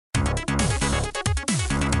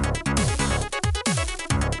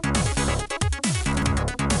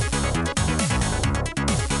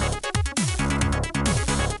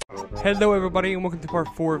Hello everybody and welcome to part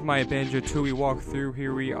 4 of my Banjo Tooie walkthrough.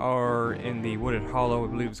 Here we are in the Wooded Hollow, I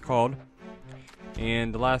believe it's called.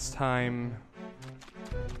 And the last time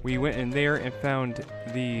we went in there and found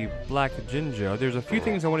the Black Jinja. There's a few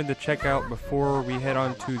things I wanted to check out before we head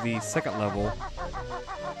on to the second level.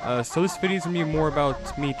 So this video is going to be more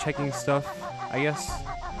about me checking stuff, I guess.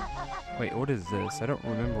 Wait, what is this? I don't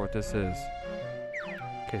remember what this is.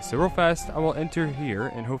 Okay, so real fast, I will enter here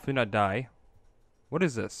and hopefully not die. What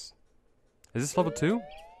is this? Is this level 2?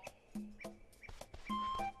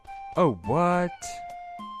 Oh, what?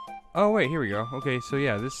 Oh, wait, here we go. Okay, so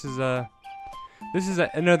yeah, this is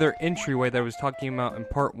another entryway that I was talking about in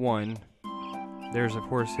part 1. There's, of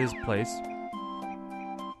course, his place.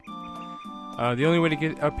 The only way to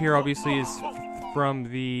get up here, obviously, is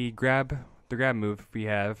from the grab move we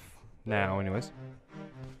have now, anyways.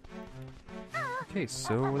 Okay,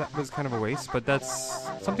 so that was kind of a waste, but that's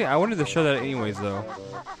something I wanted to show that anyways, though.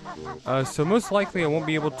 So most likely I won't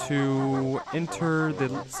be able to enter the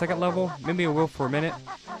second level. Maybe I will for a minute.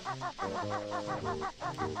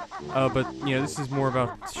 But, you know, this is more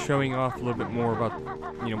about showing off a little bit more about,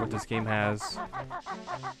 you know, what this game has.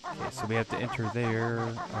 Okay, so we have to enter there.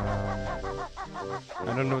 I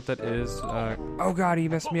don't know what that is. Oh god, he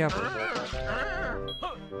messed me up.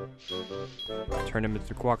 Turn him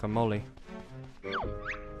into guacamole.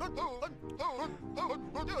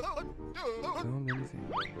 So many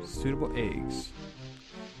things. Suitable eggs.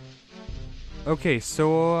 Okay,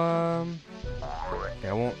 so okay,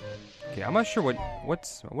 I won't. Okay, I'm not sure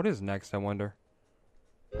what is next. I wonder.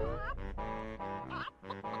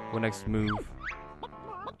 What next move?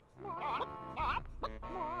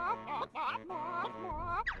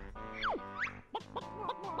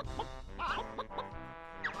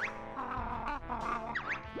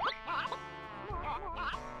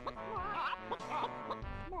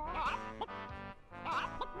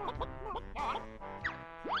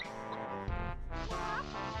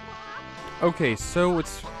 Okay, so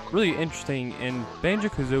what's really interesting, in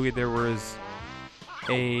Banjo-Kazooie there was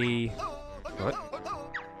a... What?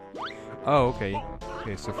 Oh, okay.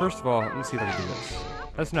 Okay, so first of all, let me see if I can do this.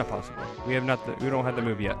 That's not possible. We don't have the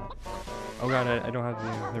move yet. Oh god, I don't have the...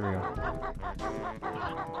 There we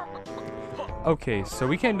go. Okay, so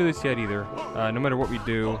we can't do this yet either. No matter what we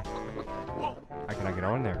do, I cannot get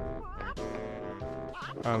on there.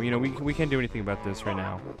 You know, we can't do anything about this right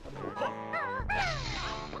now.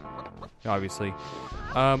 Obviously.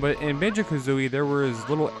 But in Banjo-Kazooie, there was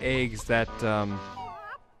little eggs that,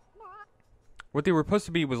 what they were supposed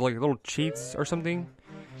to be was like little cheats or something.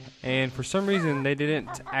 And for some reason, they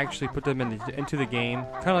didn't actually put them into the game.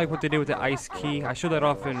 Kind of like what they did with the ice key. I showed that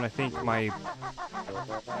off in, I think, in my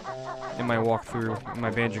walkthrough, in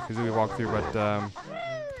my Banjo-Kazooie walkthrough, but,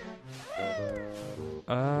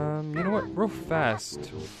 you know what, real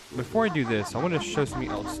fast, before I do this, I want to show something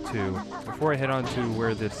else too, before I head on to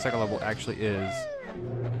where the second level actually is.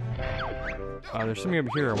 There's something over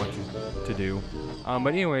here I want you to do, but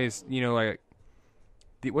anyways, you know, like,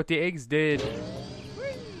 what the eggs did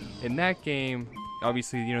in that game,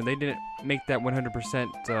 obviously, you know, they didn't make that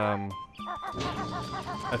 100%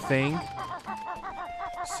 a thing.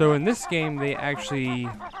 So in this game, they actually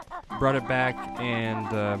brought it back and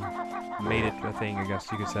made it a thing, I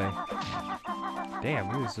guess you could say.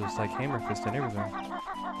 Damn, it was just like hammer fist and everything.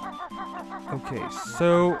 Okay,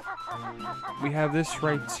 so we have this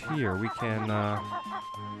right here. We can, now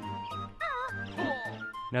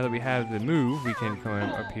that we have the move, we can come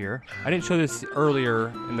up here. I didn't show this earlier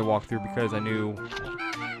in the walkthrough because I knew it would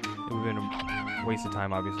have been a waste of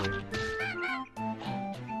time, obviously.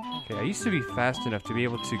 Okay, I used to be fast enough to be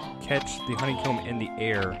able to catch the honeycomb in the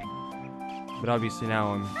air. But obviously now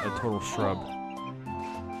I'm a total shrub.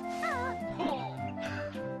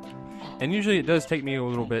 And usually it does take me a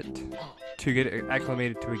little bit to get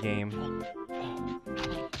acclimated to a game.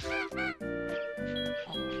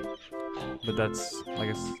 But that's,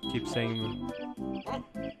 like I keep saying,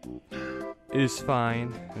 it is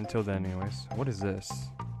fine until then anyways. What is this?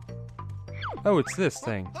 Oh, it's this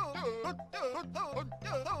thing.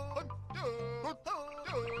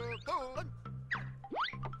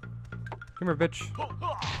 Come here, bitch.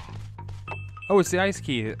 Oh, it's the ice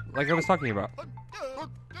key, like I was talking about.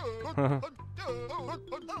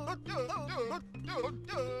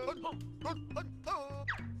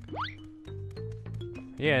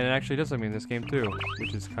 Yeah, and it actually does something in this game too,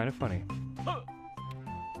 which is kind of funny.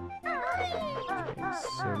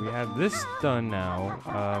 Okay, so we have this done now.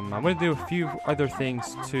 I'm going to do a few other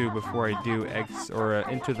things too before I do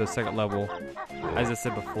enter the second level. As I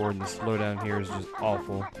said before, the slowdown here is just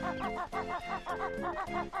awful.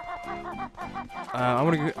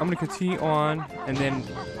 I'm gonna continue on, and then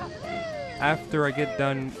after I get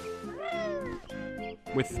done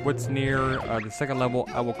with what's near the second level,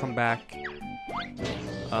 I will come back,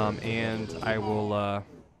 and I will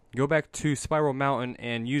go back to Spiral Mountain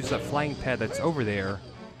and use that flying pad that's over there,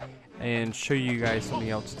 and show you guys something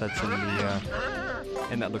else that's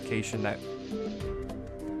in that location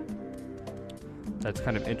that's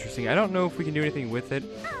kind of interesting. I don't know if we can do anything with it,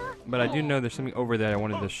 but I do know there's something over there I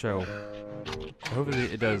wanted to show. So hopefully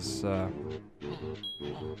it does.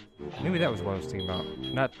 Maybe that was what I was thinking about.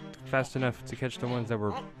 Not fast enough to catch the ones that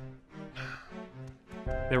were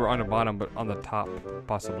on the bottom, but on the top,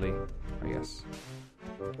 possibly, I guess.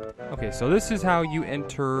 Okay, so this is how you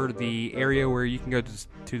enter the area where you can go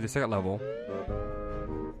to the second level.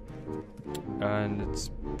 And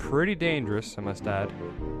it's pretty dangerous, I must add.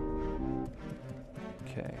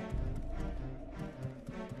 Okay.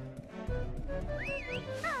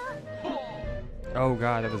 Oh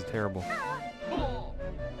god, that was terrible.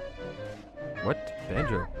 What?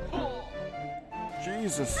 Banjo?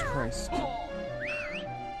 Jesus Christ.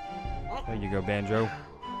 There you go, Banjo.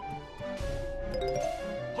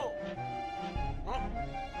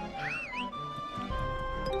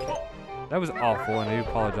 That was awful, and I do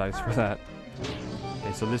apologize for that.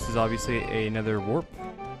 Okay, so this is obviously another warp.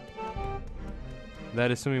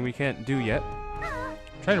 That is something we can't do yet.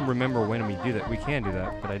 I'm trying to remember when we do that. We can do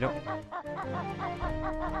that, but I don't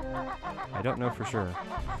know for sure.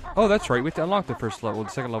 Oh, that's right. We have to unlock the first level, the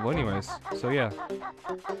second level anyways. So yeah.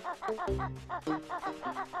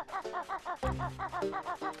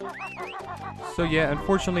 So yeah,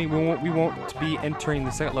 unfortunately we won't be entering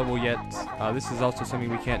the second level yet. This is also something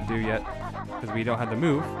we can't do yet because we don't have the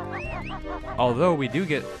move. Although we do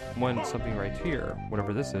get something right here,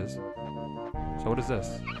 whatever this is. So what is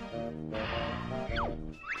this?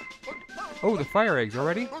 Oh, the fire eggs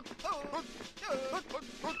already?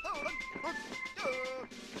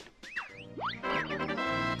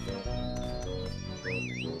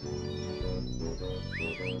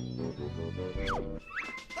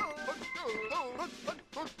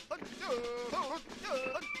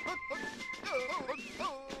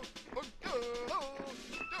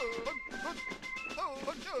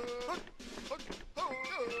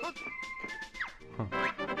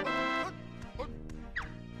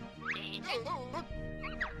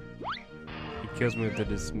 He kills me with the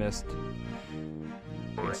dismissed.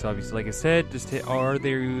 Okay, so obviously, like I said, just hit R.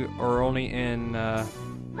 They are only in.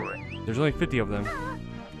 There's only 50 of them,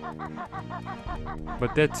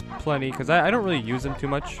 but that's plenty because I don't really use them too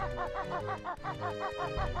much,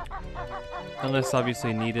 unless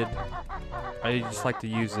obviously needed. I just like to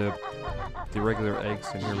use the regular eggs,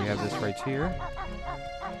 and here we have this right here.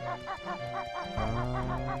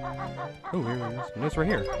 Oh, here it is. No, it's right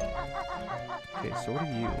here. Okay, so what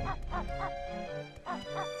are you?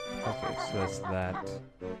 Okay, so that's that.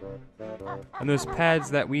 And those pads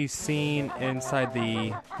that we've seen inside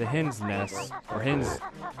the hen's nest, or hen's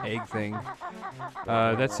egg thing,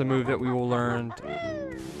 that's a move that we will learn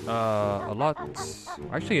a lot.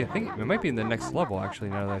 Actually, I think it might be in the next level, actually,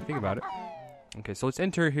 now that I think about it. Okay, so let's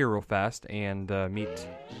enter here real fast and meet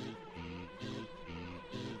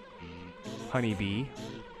Honeybee.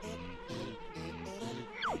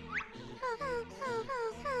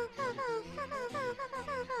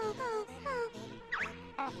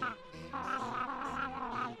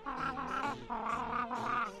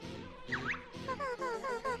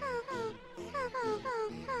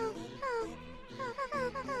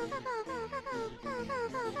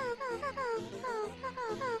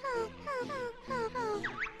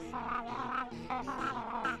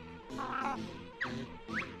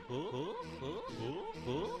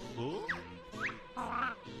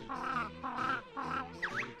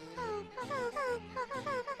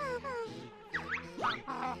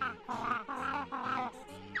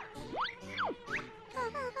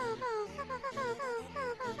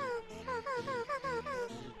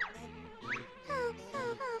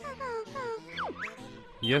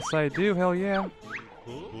 Yes, I do. Hell yeah.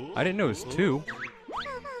 I didn't know it was 2.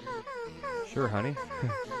 Sure, honey.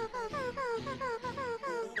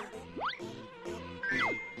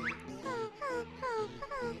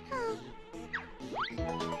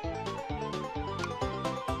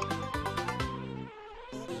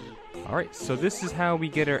 Alright, so this is how we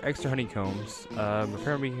get our extra honeycombs.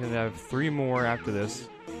 Apparently we can have 3 more after this.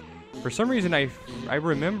 For some reason, I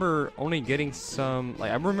remember only getting some,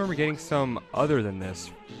 I remember getting some other than this.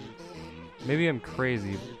 Maybe I'm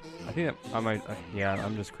crazy. I think that I might. Yeah,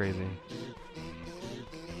 I'm just crazy.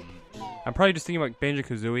 I'm probably just thinking about Banjo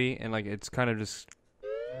Kazooie, and like it's kind of just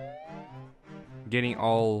getting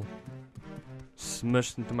all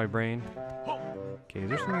smushed into my brain. Okay, is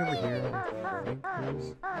there something over here? I think there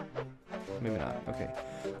is. Maybe not. Okay.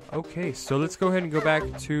 Okay, so let's go ahead and go back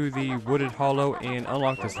to the wooded hollow and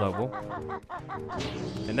unlock this level.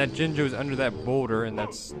 And that Jinjo is under that boulder, and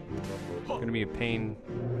that's gonna be a pain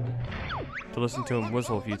to listen to him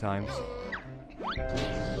whistle a few times.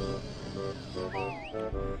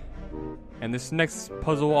 And this next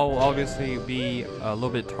puzzle will obviously be a little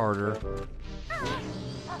bit harder.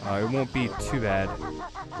 It won't be too bad.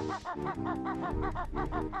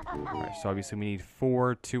 Alright, so obviously we need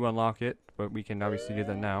 4 to unlock it, but we can obviously do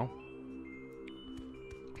that now.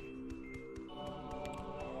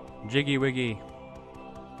 Jiggy Wiggy,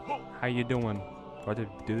 how you doing? Do I have to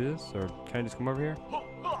do this, or can I just come over here?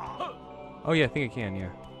 Oh yeah, I think I can, yeah.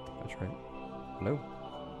 That's right. Hello?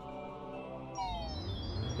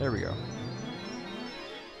 There we go.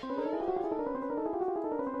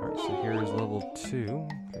 Alright, so here's level 2.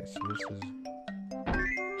 Okay, so this is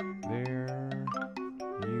there.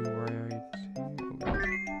 You right here.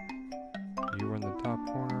 Okay. You were in the top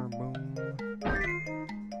corner. Boom.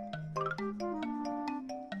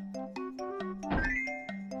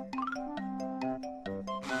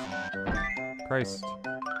 Christ.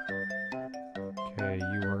 Okay,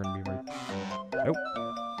 you are gonna be right. Nope.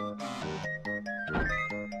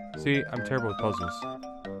 See, I'm terrible with puzzles.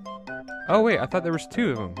 Oh wait, I thought there was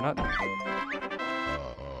 2 of them, not.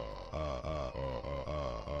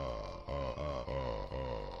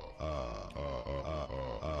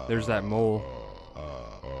 There's that mole.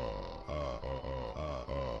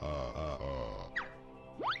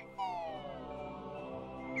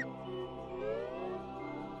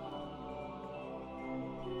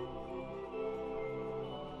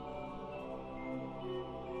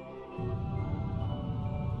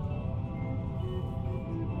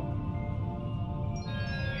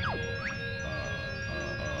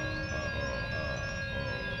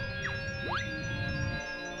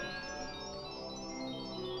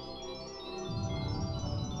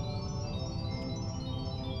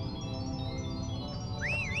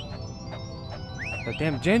 That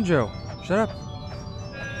damn Jinjo! Shut up!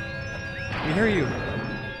 Let me hear you!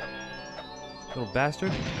 Little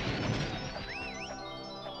bastard.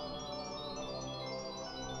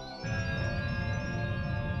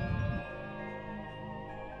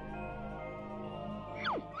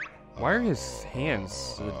 Why are his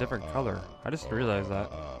hands a different color? I just realized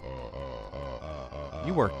that.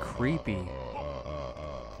 You are creepy.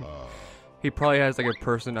 He probably has like a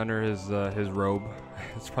person under his robe.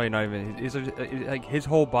 It's probably not even. It's like his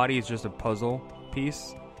whole body is just a puzzle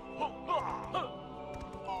piece,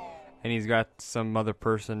 and he's got some other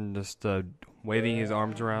person just waving his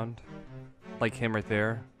arms around, like him right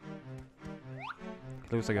there.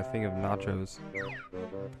 It looks like a thing of nachos.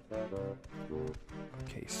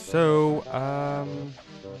 Okay, so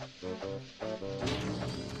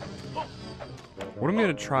what I'm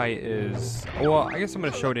gonna try is, well, I guess I'm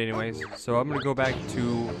gonna show it anyways. So I'm gonna go back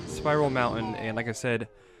to Spiral Mountain and, like I said,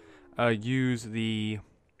 use the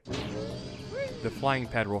flying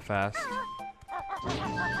pad real fast.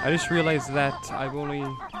 I just realized that I've only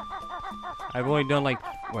done like,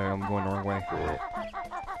 wait, I'm going the wrong way.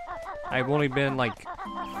 I've only been like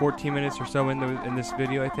 14 minutes or so in this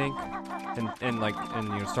video, I think, and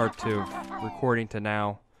you know, start to recording to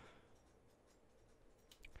now.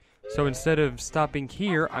 So instead of stopping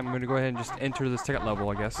here, I'm going to go ahead and just enter the second level,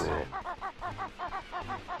 I guess.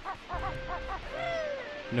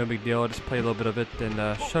 No big deal, I'll just play a little bit of it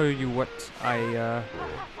and show you what I...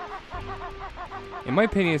 In my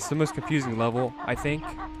opinion, it's the most confusing level, I think.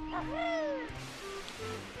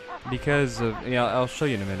 Because of... Yeah, I'll show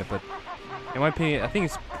you in a minute, but... In my opinion, I think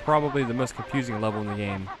it's probably the most confusing level in the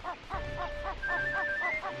game.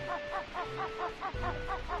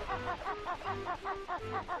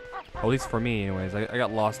 At least for me, anyways. I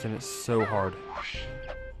got lost in it so hard.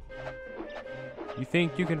 You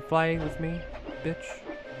think you can fly with me, bitch?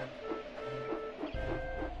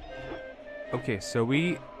 Okay, so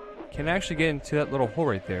we can actually get into that little hole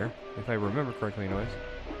right there, if I remember correctly, anyways.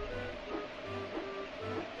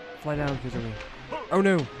 Fly down, Kazooie. Oh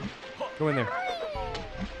no! Go in there.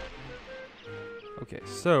 Okay,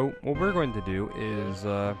 so what we're going to do is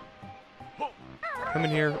come in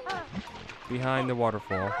here behind the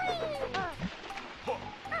waterfall.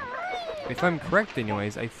 If I'm correct,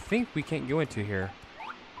 anyways, I think we can't go into here.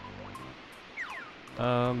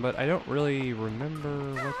 But I don't really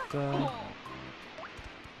remember what.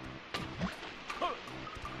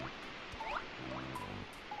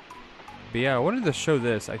 But yeah, I wanted to show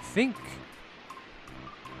this. I think,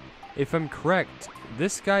 if I'm correct,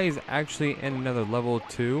 this guy is actually in another level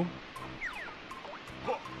too.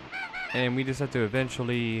 And we just have to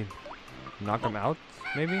eventually knock him out,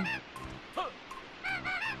 maybe?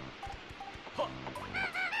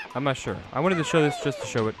 I'm not sure. I wanted to show this just to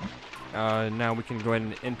show it. Now we can go ahead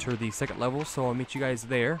and enter the second level, so I'll meet you guys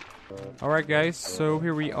there. Alright guys, so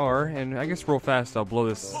here we are, and I guess real fast I'll blow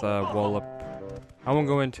this wall up. I won't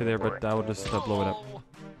go into there, but I will just blow it up.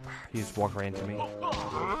 He just walked right into me.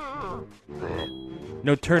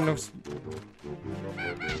 No turn,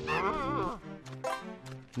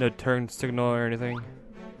 no turn signal or anything.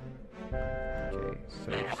 Okay,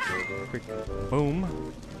 so quick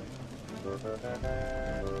boom.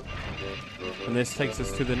 And this takes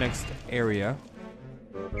us to the next area.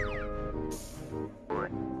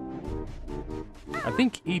 I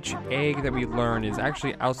think each egg that we learn is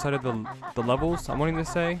actually outside of the levels, I'm wanting to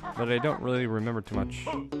say, but I don't really remember too much.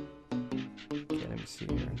 Okay, let me see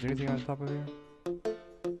here. Is there anything on top of here?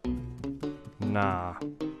 Nah.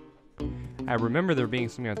 I remember there being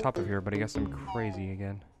something on top of here, but I guess I'm crazy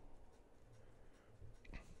again.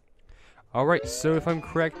 Alright, so if I'm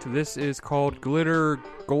correct, this is called Glitter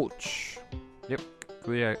Gulch. Yep,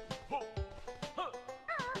 yeah.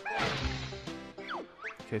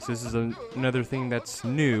 Okay, so this is another thing that's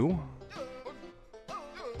new.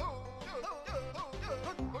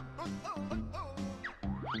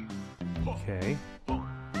 Okay.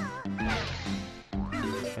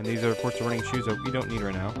 And these are, of course, the running shoes that we don't need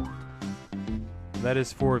right now. That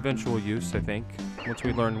is for eventual use, I think, once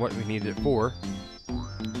we learn what we need it for.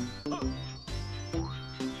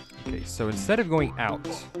 Okay, so instead of going out,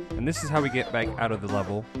 and this is how we get back out of the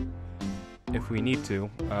level, if we need to,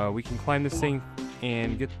 we can climb this thing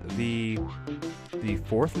and get the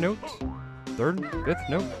fourth note? Third? Fifth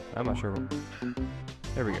note? I'm not sure.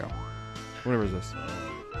 There we go. What number is this?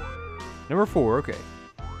 Number 4, okay.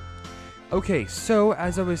 Okay, so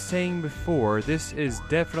as I was saying before, this is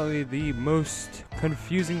definitely the most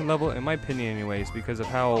confusing level, in my opinion anyways, because of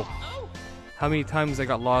how many times I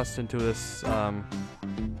got lost into this,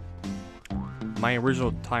 my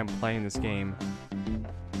original time playing this game.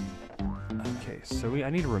 Okay, so I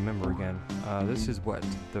need to remember again. This is what?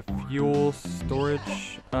 The fuel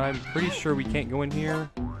storage? I'm pretty sure we can't go in here,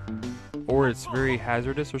 or it's very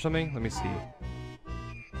hazardous or something. Let me see.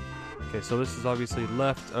 Okay, so this is obviously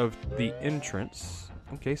left of the entrance.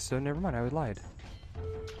 Okay, so never mind, I lied.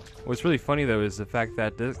 What's really funny though is the fact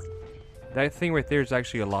that that thing right there is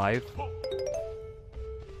actually alive. Kind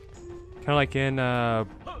of like in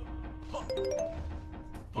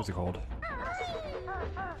what's it called?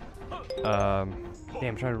 Damn,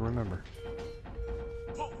 I'm trying to remember.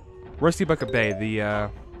 Rusty Bucket Bay, the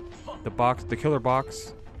box, the killer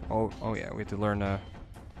box. Oh yeah, we have to learn.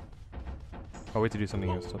 Oh, we have to do something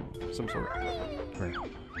else, some sort. Right.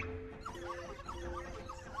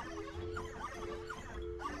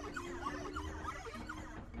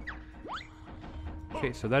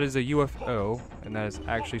 Okay, so that is a UFO, and that is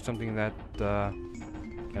actually something that.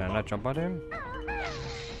 Can I not jump onto him?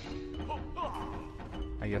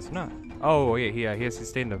 I guess not. Oh yeah, he has to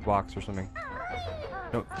stay in the box or something.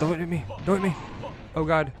 No, don't hit me! Don't hit me! Oh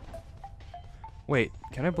god! Wait,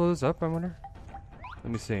 can I blow this up? I wonder.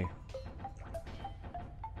 Let me see.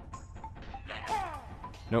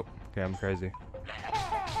 Nope. Okay, I'm crazy.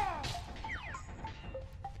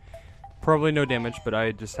 Probably no damage, but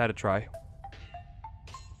I just had to try.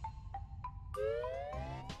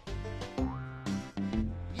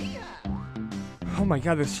 Oh my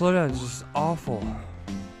god, the slowdown is just awful.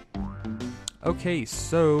 Okay,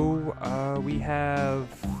 so we have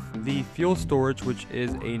the fuel storage, which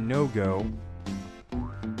is a no-go.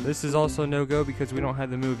 This is also no-go because we don't have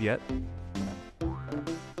the move yet.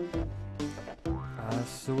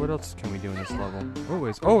 So what else can we do in this level?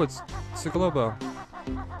 Oh, it's a Globo.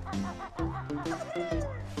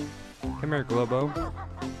 Come here, Globo.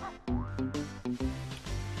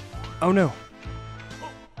 Oh no.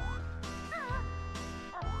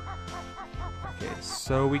 Okay,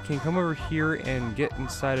 so we can come over here and get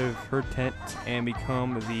inside of her tent and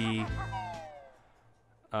become the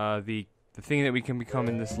thing that we can become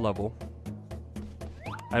in this level.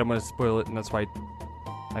 I don't want to spoil it, and that's why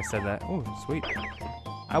I said that. Oh, sweet.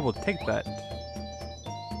 I will take that.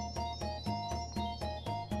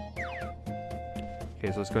 Okay,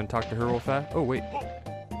 so let's go and talk to her real fast. Oh, wait.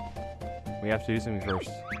 We have to do something first.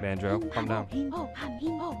 Banjo, calm down.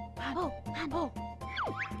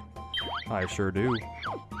 I sure do.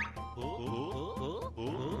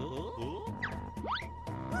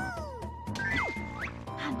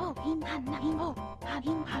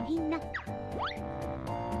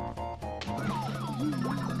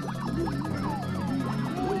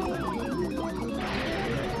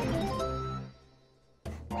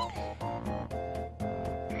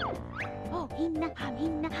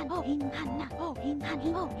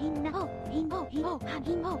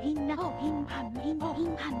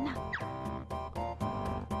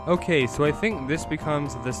 Okay, so I think this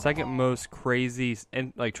becomes the second most crazy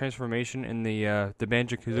transformation in the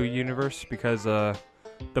Banjo Kazooie universe because the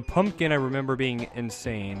pumpkin I remember being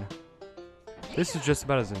insane. This is just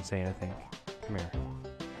about as insane, I think. Come here.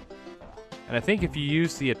 And I think if you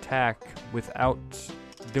use the attack without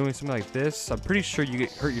doing something like this, I'm pretty sure you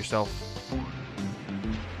get hurt yourself.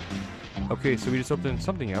 Okay, so we just opened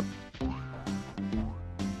something up.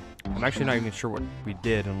 I'm actually not even sure what we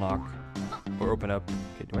did unlock or open up.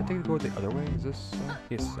 Okay, do I think to go the other way? Is this?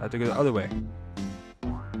 Yes, I have to go the other way.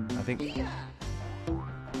 I think.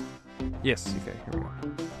 Yes, okay, here we go.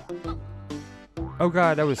 Oh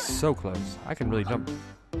god, that was so close. I can really jump.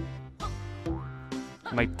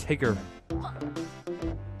 My Tigger.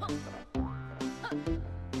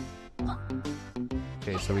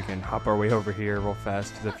 Okay, so we can hop our way over here real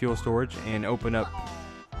fast to the fuel storage and open up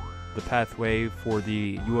the pathway for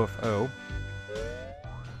the UFO.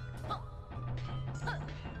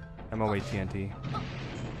 I'm away TNT.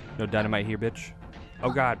 No dynamite here, bitch. Oh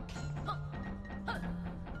god.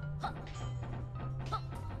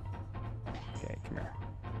 Okay, come here.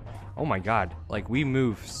 Oh my god. Like, we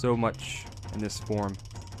move so much in this form.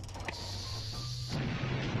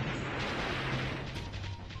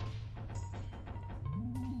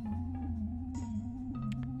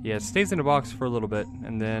 Yeah, it stays in a box for a little bit,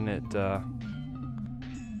 and then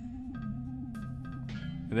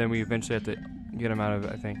we eventually have to get him out of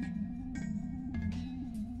it, I think.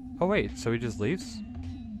 Oh wait, so he just leaves?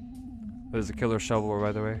 There's a killer shovel,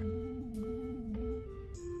 by the way.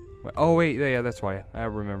 Oh wait, yeah, that's why. I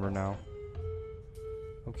remember now.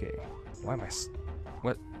 Okay, why am I...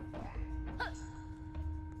 What?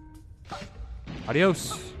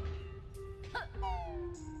 Adios!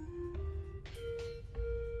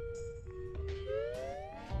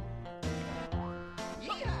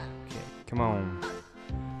 Come on.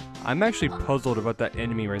 I'm actually puzzled about that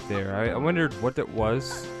enemy right there. I wondered what that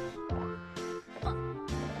was.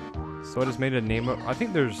 So I just made a name up. I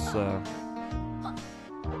think there's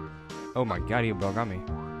oh my god, he got me.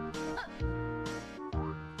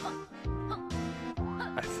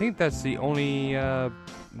 I think that's the only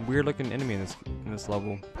weird looking enemy in this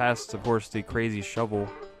level. Past, of course, the crazy shovel.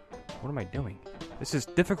 What am I doing? This is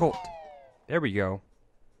difficult. There we go.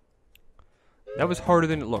 That was harder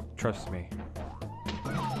than it looked, trust me.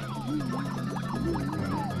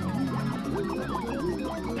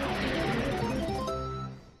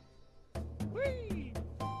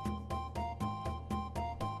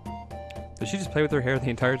 Does she just play with her hair the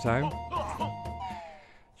entire time?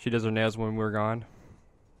 She does her nails when we're gone.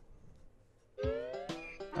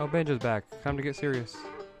 Oh, Banjo's back. Time to get serious.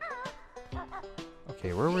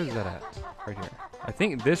 Okay, where was that at? Right here. I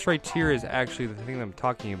think this right here is actually the thing that I'm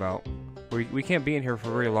talking about. We can't be in here for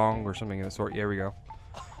very long or something of the sort. Here we go.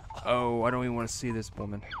 Oh, I don't even want to see this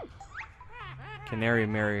woman. Canary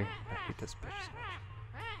Mary. I hate this bitch so much.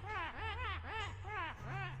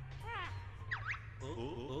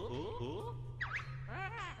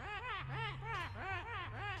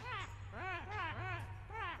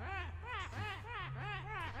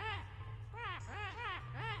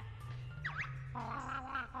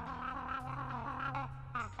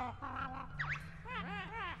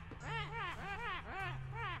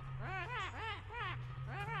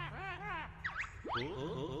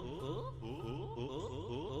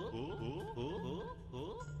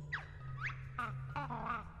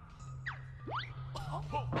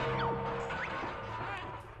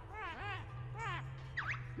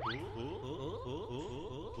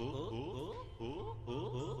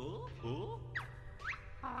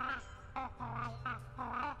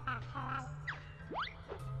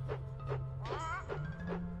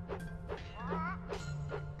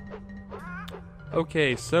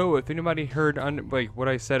 Okay, so if anybody heard what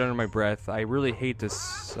I said under my breath, I really hate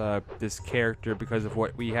this this character because of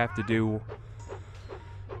what we have to do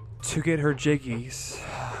to get her jiggies.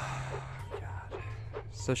 God.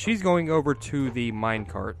 So she's going over to the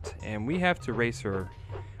minecart, and we have to race her,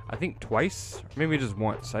 I think twice, or maybe just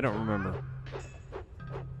once. I don't remember.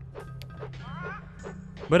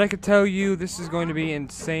 But I could tell you this is going to be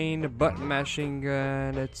insane button mashing,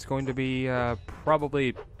 and it's going to be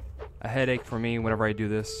probably a headache for me whenever I do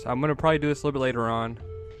this. I'm gonna probably do this a little bit later on.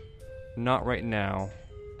 Not right now.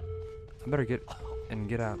 I better get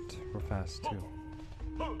out real fast too.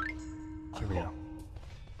 Here we go.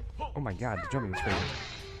 Oh my god, the jumping is crazy.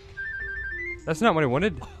 That's not what I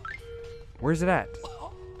wanted. Where's it at?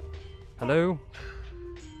 Hello?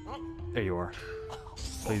 There you are.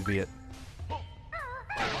 Please be it.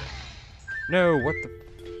 No, what the...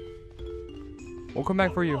 We'll come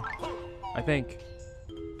back for you. I think.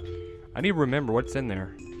 I need to remember what's in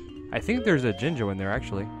there. I think there's a Jinjo in there,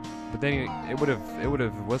 actually. But then it would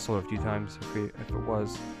have whistled a few times if it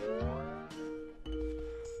was.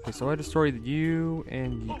 Okay, so I destroyed you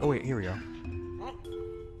and you. Oh wait, here we go.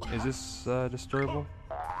 Is this destroyable?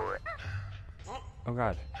 Oh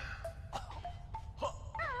god.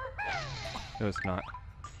 No, it's not.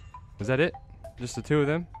 Was that it? Just the two of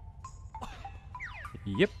them?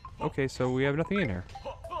 Yep. Okay, so we have nothing in here.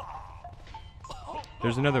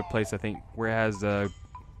 There's another place I think where it has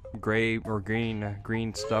gray or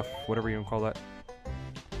green stuff, whatever you want to call that.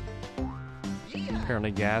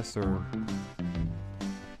 Apparently gas, or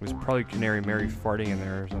it was probably Canary Mary farting in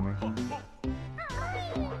there or something.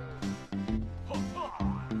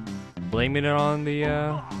 Blaming it on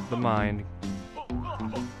the mine.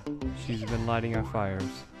 She's been lighting on fires.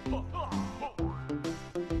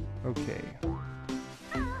 Okay.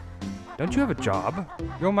 Don't you have a job?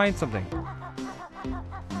 Go mine something.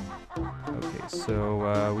 Okay,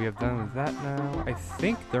 so we have done that now. I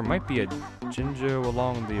think there might be a Jinjo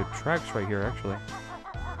along the tracks right here, actually.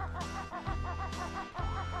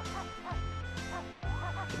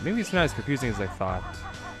 But maybe it's not as confusing as I thought.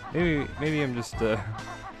 Maybe I'm just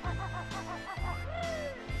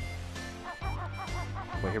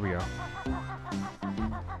Wait, here we go.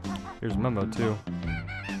 Here's Mumbo too.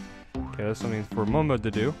 Okay, that's something for Mumbo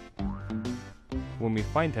to do when we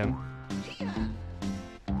find him.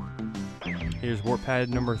 Here's warp pad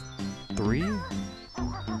number 3.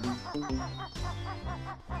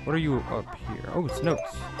 What are you up here? Oh, it's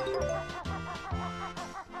notes.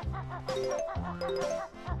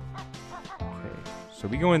 Okay, so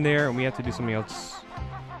we go in there and we have to do something else.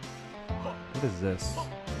 What is this?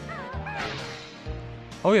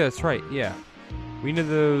 Oh yeah, that's right, yeah. We need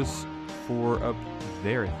those for up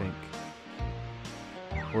there, I think.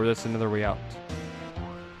 Or that's another way out.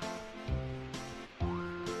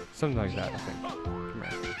 Something like that, I think. Come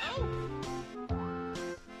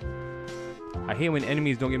here. I hate when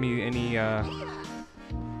enemies don't give me any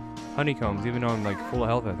honeycombs, even though I'm like full of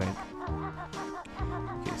health, I think.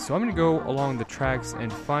 Okay, so I'm gonna go along the tracks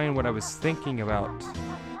and find what I was thinking about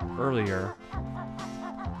earlier.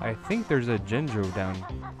 I think there's a Jinjo down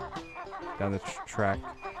the track.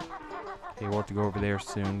 Okay, we'll have to go over there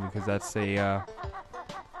soon because that's a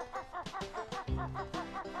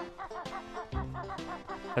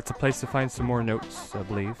place to find some more notes, I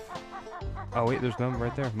believe. Oh wait, there's Mumbo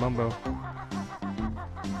right there. Mumbo.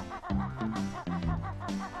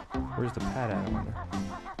 Where's the pad at, I wonder?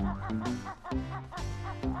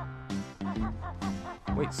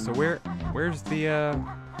 Wait, so where's the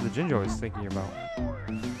Jinjo I was thinking about?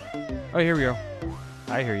 Oh, here we go.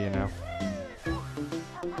 I hear you now.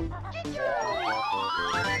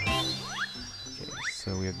 Okay,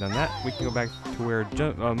 so we have done that. We can go back to where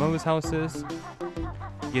Momo's house is.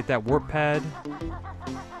 Get that warp pad.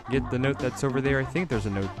 Get the note that's over there. I think there's a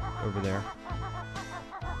note over there.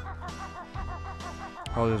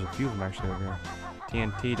 Oh, there's a few of them actually over here.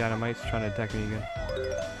 TNT dynamite's trying to attack me again.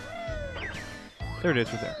 There it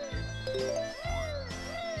is, right there.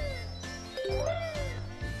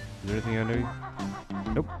 Is there anything under you?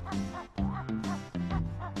 Nope.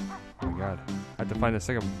 Oh my god. I have to find the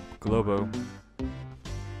second Globo.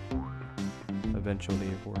 Eventually,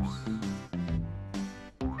 of course.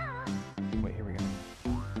 Wait, here we go.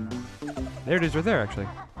 There it is right there, actually.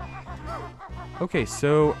 Okay,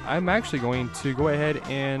 so I'm actually going to go ahead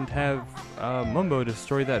and have Mumbo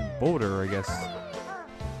destroy that boulder, I guess.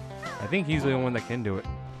 I think he's the only one that can do it.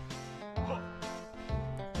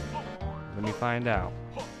 Let me find out.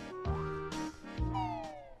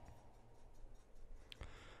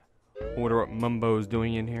 I wonder what Mumbo's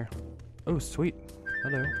doing in here. Oh, sweet.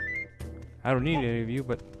 Hello. I don't need any of you,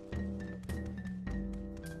 but...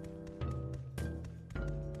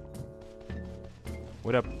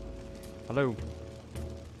 What up? Hello.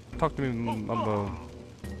 Talk to me, Mumbo.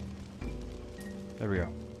 There we go.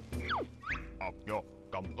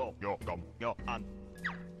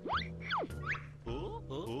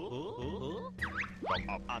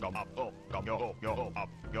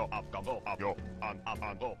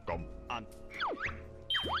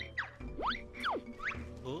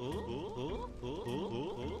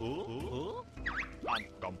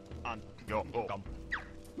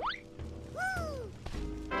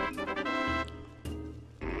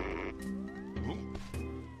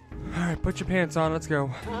 Alright, put your pants on, let's go.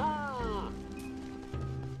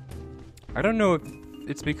 I don't know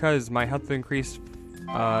it's because my health increased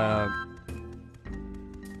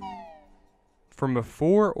from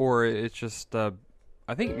before, or it's just I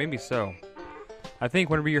think maybe so. I think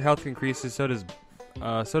whenever your health increases, so does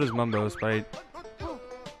Mumbo's. But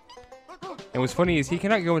and what's funny is he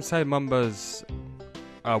cannot go inside Wumbo's.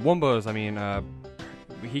 I mean,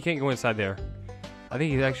 he can't go inside there. I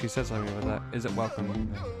think he actually said something about that. Isn't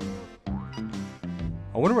welcome.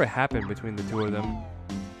 I wonder what happened between the two of them.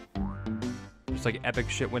 Just like epic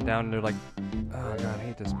shit went down, and they're like, "Oh god, I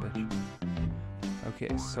hate this bitch."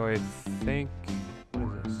 Okay, so I think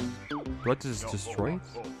what is this? What does destroy it?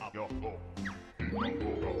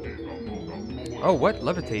 Oh, what?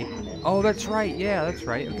 Levitate? Oh, that's right. Yeah, that's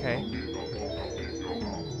right. Okay.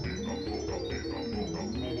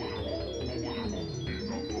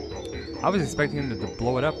 I was expecting him to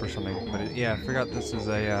blow it up or something, but yeah, I forgot this is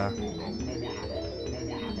a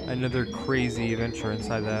another crazy adventure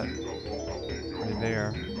inside that right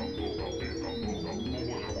there.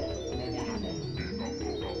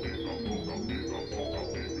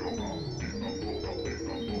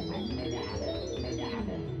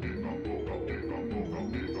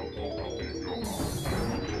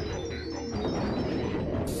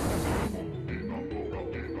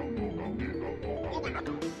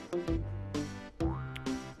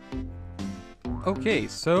 Okay,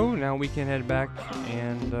 so now we can head back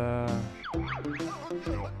and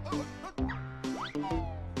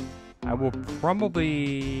I will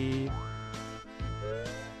probably...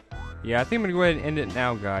 Yeah, I think I'm gonna go ahead and end it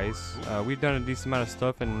now, guys. We've done a decent amount of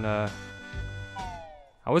stuff, and I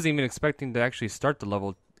wasn't even expecting to actually start the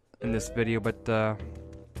level in this video, but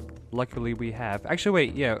luckily we have. Actually,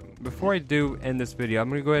 wait, yeah, before I do end this video, I'm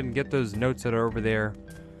gonna go ahead and get those notes that are over there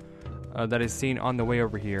that I've seen on the way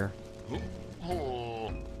over here.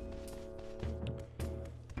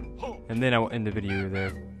 And then I will end the video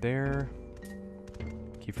there.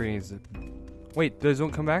 Keep forgetting is it. Wait, those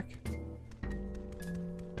don't come back?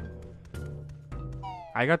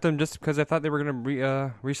 I got them just because I thought they were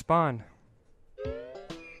gonna respawn.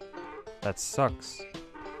 That sucks.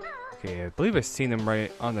 Okay, I believe I've seen them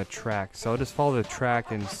right on the track, so I'll just follow the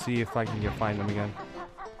track and see if I can find them again.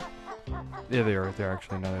 Yeah, they are right there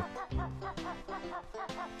actually. No,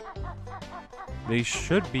 they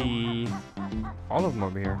should be all of them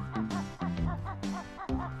over here.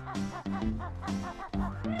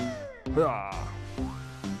 Ah.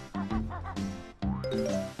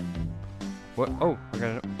 What? Oh, I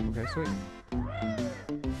got it. Okay, sweet.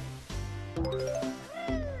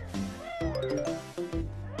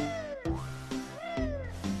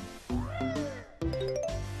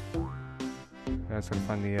 I was gonna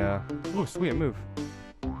find the oh, sweet, move.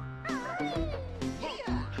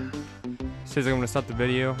 Says I'm gonna stop the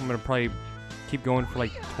video. I'm gonna probably keep going for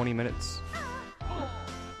like 20 minutes.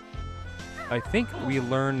 I think we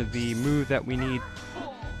learned the move that we need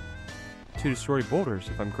to destroy boulders,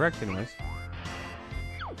 if I'm correct anyways.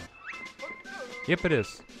 Yep, it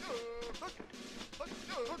is.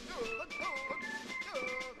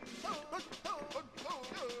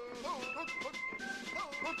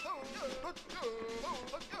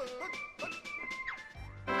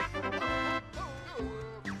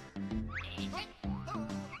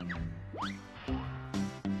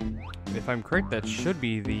 If I'm correct, that should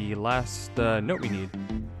be the last note we need.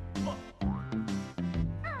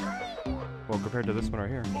 Well, compared to this one right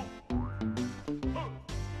here.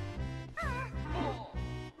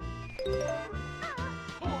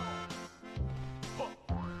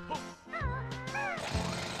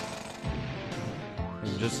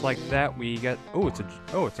 And just like that, we got... Oh, it's an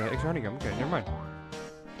extra honeycomb. Okay, never mind.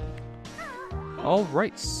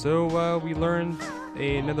 Alright, so we learned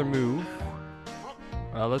another move.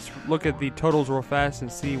 Let's look at the totals real fast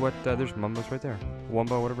and see what... there's Mumbo's right there.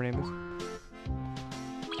 Wumbo, whatever her name is.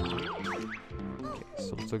 Okay,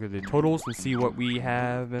 so let's look at the totals and see what we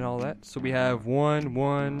have and all that. So we have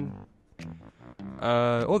one...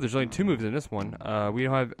 oh, there's only 2 moves in this one. We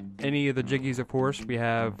don't have any of the Jiggies, of course. We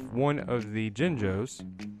have one of the Jinjos.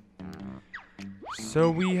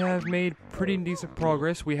 So we have made pretty decent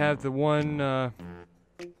progress. We have the one...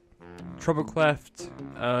 treble clef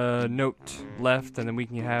note left, and then we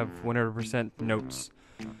can have 100% notes.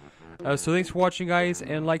 So thanks for watching, guys,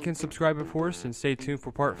 and like and subscribe, of course, and stay tuned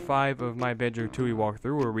for part 5 of my Banjo Tooie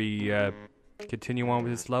walkthrough, where we continue on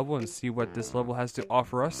with this level and see what this level has to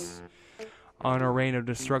offer us on our reign of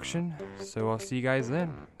destruction. So I'll see you guys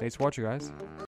then. Thanks for watching, guys.